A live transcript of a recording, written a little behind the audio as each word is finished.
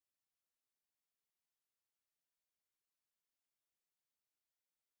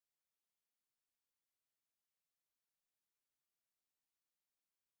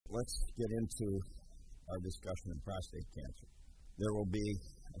let's get into our discussion of prostate cancer. There will be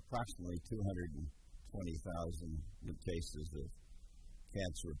approximately 220,000 new cases of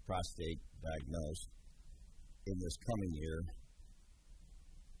cancer of prostate diagnosed in this coming year.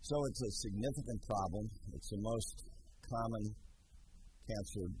 So it's a significant problem. It's the most common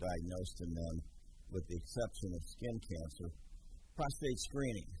cancer diagnosed in men, with the exception of skin cancer. Prostate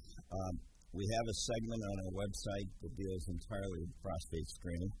screening. We have a segment on our website that deals entirely with prostate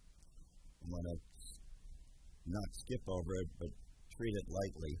screening. I'm going to not skip over it, but treat it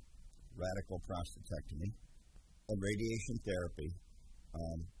lightly. Radical prostatectomy and radiation therapy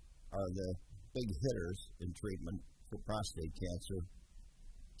are the big hitters in treatment for prostate cancer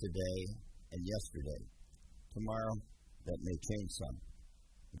today and yesterday. Tomorrow, that may change some.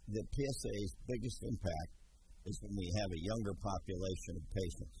 The PSA's biggest impact is when we have a younger population of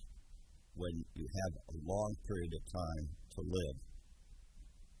patients, when you have a long period of time to live.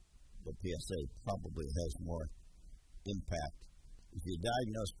 The PSA probably has more impact. If you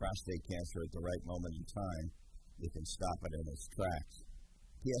diagnose prostate cancer at the right moment in time, you can stop it in its tracks.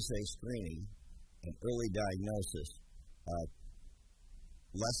 PSA screening and early diagnosis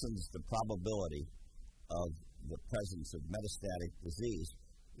lessens the probability of the presence of metastatic disease.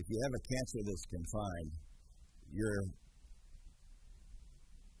 If you have a cancer that's confined, you're,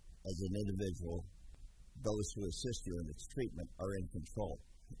 as an individual, those who assist you in its treatment are in control.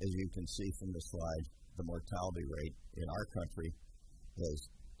 As you can see from the slide, the mortality rate in our country has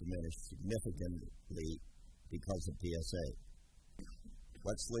diminished significantly because of PSA.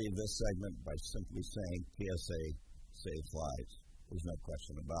 Let's leave this segment by simply saying PSA saves lives. There's no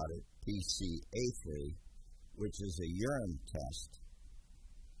question about it. PCA3, which is a urine test,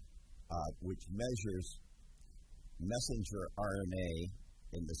 which measures messenger RNA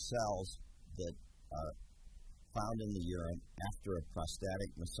in the cells that are found in the urine after a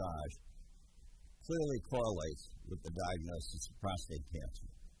prostatic massage, clearly correlates with the diagnosis of prostate cancer.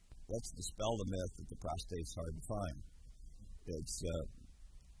 Let's dispel the myth that the prostate's hard to find. It's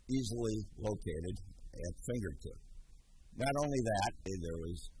easily located at fingertip. Not only that, there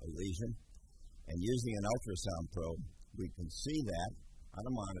was a lesion, and using an ultrasound probe, we can see that on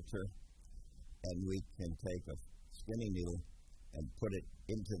a monitor, and we can take a skinny needle and put it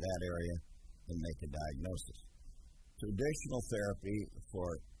into that area and make a diagnosis. Traditional therapy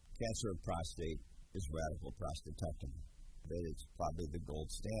for cancer of prostate is radical prostatectomy. It's probably the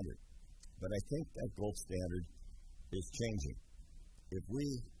gold standard. But I think that gold standard is changing. If we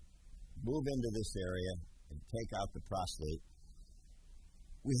move into this area and take out the prostate,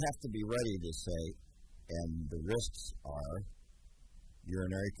 we have to be ready to say, and the risks are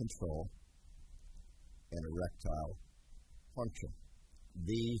urinary control and erectile function.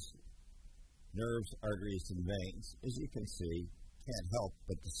 These nerves, arteries, and veins, as you can see, can't help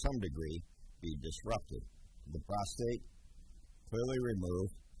but to some degree be disrupted. The prostate clearly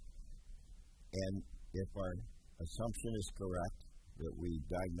removed, and if our assumption is correct that we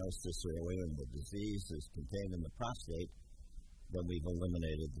diagnose this early and the disease is contained in the prostate, then we've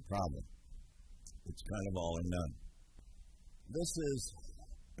eliminated the problem. It's kind of all or none. This is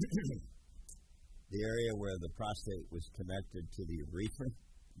the area where the prostate was connected to the urethra.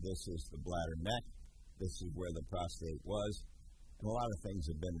 This is the bladder neck. This is where the prostate was. And a lot of things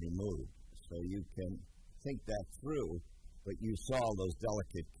have been removed. So you can think that through, but you saw those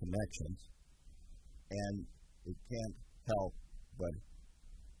delicate connections. And it can't help but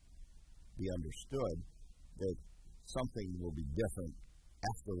be understood that something will be different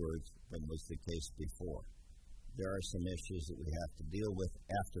afterwards than was the case before. There are some issues that we have to deal with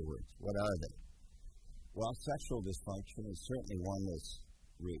afterwards. What are they? Well, sexual dysfunction is certainly one that's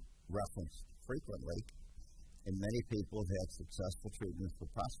referenced frequently, and many people who had successful treatment for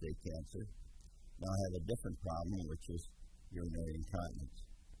prostate cancer now have a different problem, which is urinary incontinence.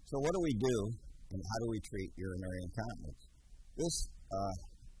 So what do we do, and how do we treat urinary incontinence? This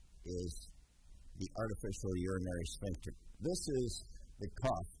is the artificial urinary sphincter. This is the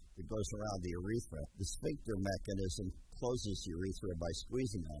cuff that goes around the urethra. The sphincter mechanism closes the urethra by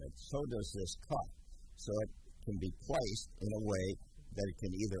squeezing on it. So does this cuff. So it can be placed in a way that it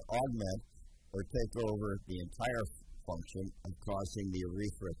can either augment or take over the entire function of causing the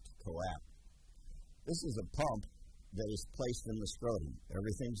urethra to collapse. This is a pump that is placed in the scrotum.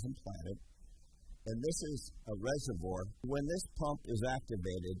 Everything's implanted. And this is a reservoir. When this pump is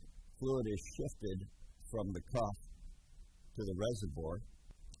activated, fluid is shifted from the cuff to the reservoir.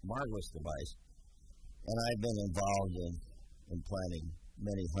 Marvelous device. And I've been involved in implanting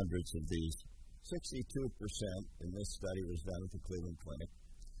many hundreds of these. 62% in this study was done at the Cleveland Clinic.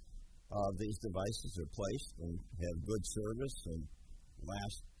 These devices are placed and have good service and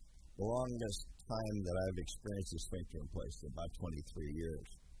last the longest time that I've experienced a sphincter in place, about 23 years.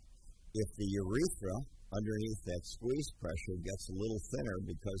 If the urethra underneath that squeeze pressure gets a little thinner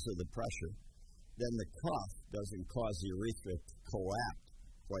because of the pressure, then the cuff doesn't cause the urethra to collapse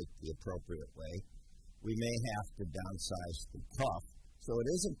quite the appropriate way. We may have to downsize the cuff. So it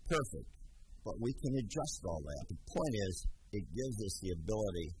isn't perfect, but we can adjust all that. The point is, it gives us the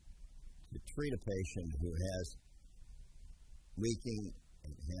ability to treat a patient who has leaking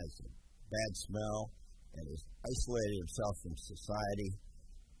and has a bad smell and has isolated himself from society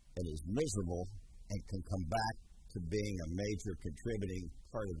and is miserable and can come back to being a major contributing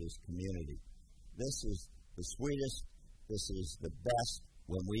part of his community. This is the sweetest, this is the best.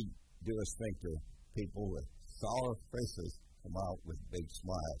 When we do a sphincter, people with sour faces come out with big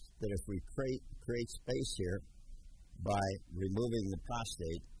smiles. That if we create space here by removing the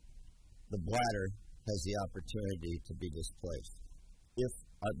prostate, the bladder has the opportunity to be displaced. If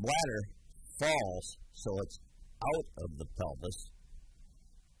our bladder falls so it's out of the pelvis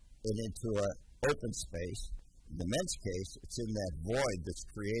and into an open space, in the men's case, it's in that void that's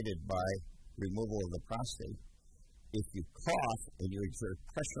created by removal of the prostate. If you cough and you exert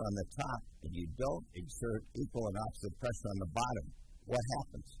pressure on the top and you don't exert equal and opposite pressure on the bottom, what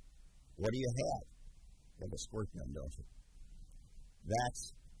happens? What do you have? You have a squirt gun, don't you?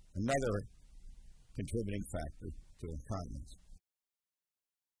 That's another contributing factor to incontinence.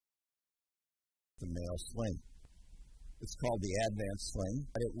 The male sling. It's called the advanced sling,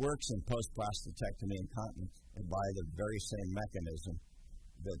 but it works in post-prostatectomy incontinence and by the very same mechanism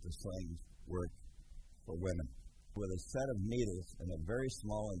that the slings work for women. With a set of needles and a very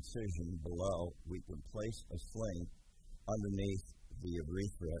small incision below, we can place a sling underneath the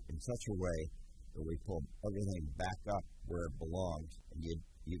urethra in such a way that we pull everything back up where it belongs, and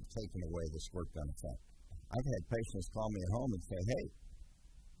you've taken away the squirt gun effect. I've had patients call me at home and say, "Hey,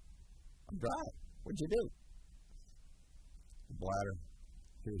 I'm dry. What'd you do?" The bladder,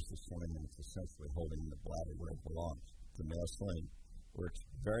 here's the sling, and it's essentially holding the bladder where it belongs. The male sling works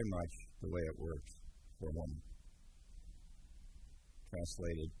very much the way it works for a woman.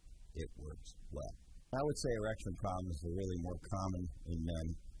 Translated, it works well. I would say erection problems are really more common in men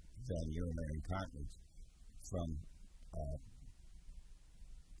than urinary incontinence from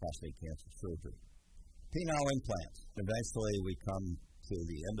prostate cancer surgery. Penile implants. Eventually, we come to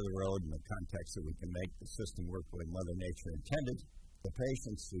the end of the road in the context that we can make the system work the way Mother Nature intended. The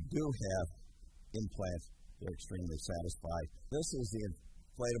patients who do have implants are extremely satisfied. This is the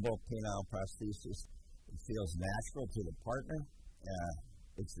inflatable penile prosthesis. It feels natural to the partner.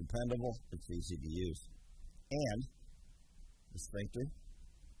 It's dependable. It's easy to use. And the sphincter,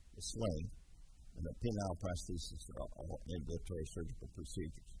 the sling, and the penile prosthesis are all ambulatory surgical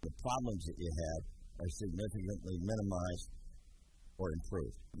procedures. The problems that you have are significantly minimized or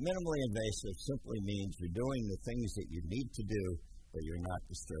improved. Minimally invasive simply means you're doing the things that you need to do, but you're not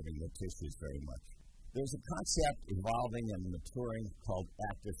disturbing the tissues very much. There's a concept evolving and maturing called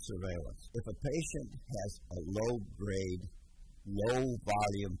active surveillance. If a patient has a low-grade,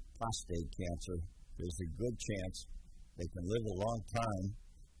 low-volume prostate cancer, there's a good chance they can live a long time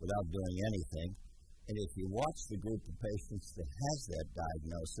without doing anything. And if you watch the group of patients that has that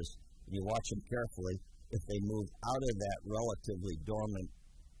diagnosis, and you watch them carefully, if they move out of that relatively dormant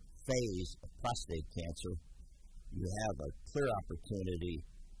phase of prostate cancer, you have a clear opportunity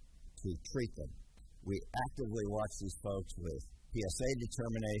to treat them. We actively watch these folks with PSA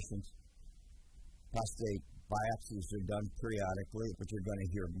determinations. Prostate biopsies are done periodically, but you're going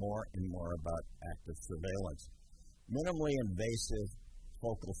to hear more and more about active surveillance. Minimally invasive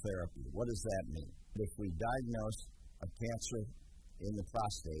focal therapy. What does that mean? If we diagnose a cancer in the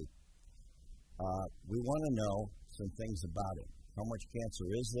prostate, we want to know some things about it. How much cancer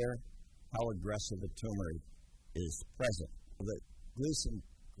is there? How aggressive a tumor is present? The Gleason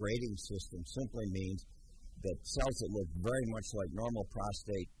grading system simply means that cells that look very much like normal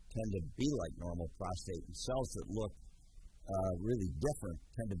prostate tend to be like normal prostate, and cells that look really different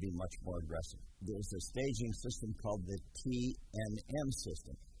tend to be much more aggressive. There's a staging system called the TNM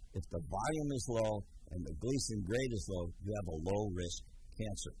system. If the volume is low and the Gleason grade is low, you have a low-risk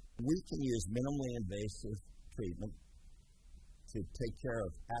cancer. We can use minimally invasive treatment to take care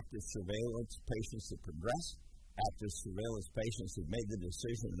of active surveillance patients that progress, active surveillance patients who've made the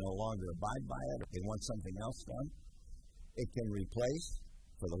decision to no longer abide by it, or they want something else done. It can replace,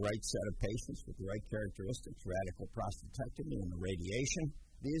 for the right set of patients with the right characteristics, radical prostatectomy and radiation.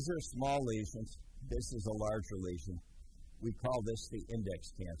 These are small lesions. This is a larger lesion. We call this the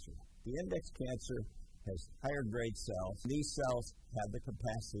index cancer. The index cancer has higher grade cells. These cells have the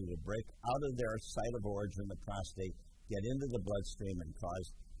capacity to break out of their site of origin, the prostate, get into the bloodstream and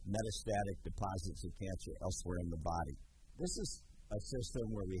cause metastatic deposits of cancer elsewhere in the body. This is a system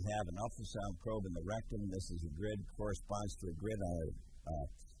where we have an ultrasound probe in the rectum. This is a grid, corresponds to a grid on an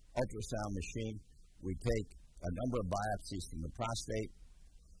ultrasound machine. We take a number of biopsies from the prostate,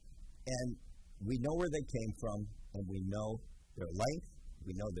 and we know where they came from, and we know their length,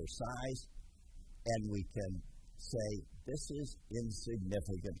 we know their size, and we can say, this is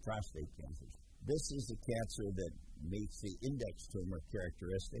insignificant prostate cancer. This is a cancer that meets the index tumor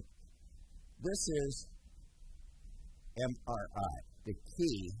characteristic. This is MRI, the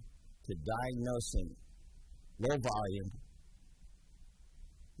key to diagnosing low volume,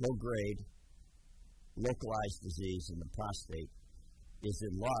 low grade, localized disease in the prostate is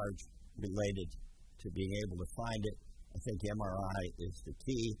in large related to being able to find it. I think MRI is the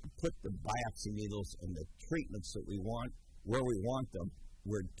key. Put the biopsy needles and the treatments that we want where we want them.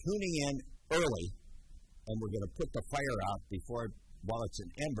 We're tuning in early, and we're going to put the fire out while it's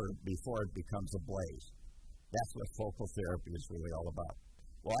an ember before it becomes a blaze. That's what focal therapy is really all about.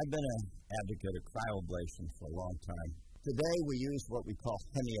 Well, I've been an advocate of cryoablation for a long time. Today we use what we call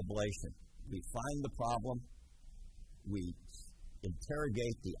hemiablation. We find the problem, we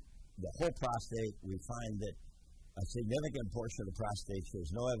interrogate the whole prostate, we find that a significant portion of the prostate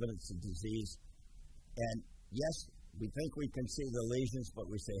shows no evidence of disease, and yes, we think we can see the lesions, but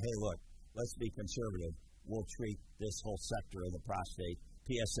we say, hey, look, let's be conservative. We'll treat this whole sector of the prostate.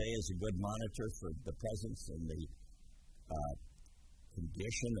 PSA is a good monitor for the presence and the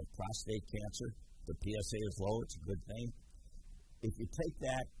condition of prostate cancer. The PSA is low, it's a good thing. If you take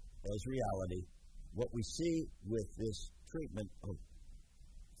that as reality, what we see with this treatment of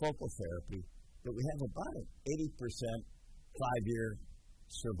focal therapy, that we have about an 80% 5-year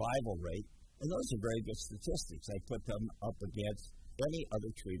survival rate, and those are very good statistics. I put them up against any other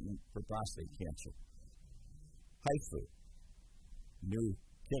treatment for prostate cancer. HIFU, new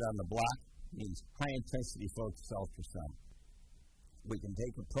kid on the block, means high-intensity focused ultrasound. We can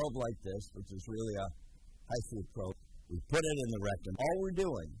take a probe like this, which is really a HIFU probe. We put it in the rectum. All we're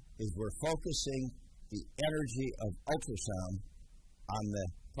doing is we're focusing the energy of ultrasound on the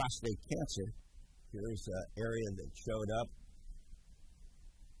prostate cancer. Here's an area that showed up.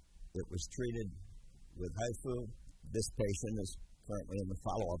 It was treated with HIFU. This patient is currently in the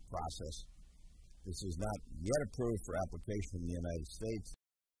follow-up process. This is not yet approved for application in the United States.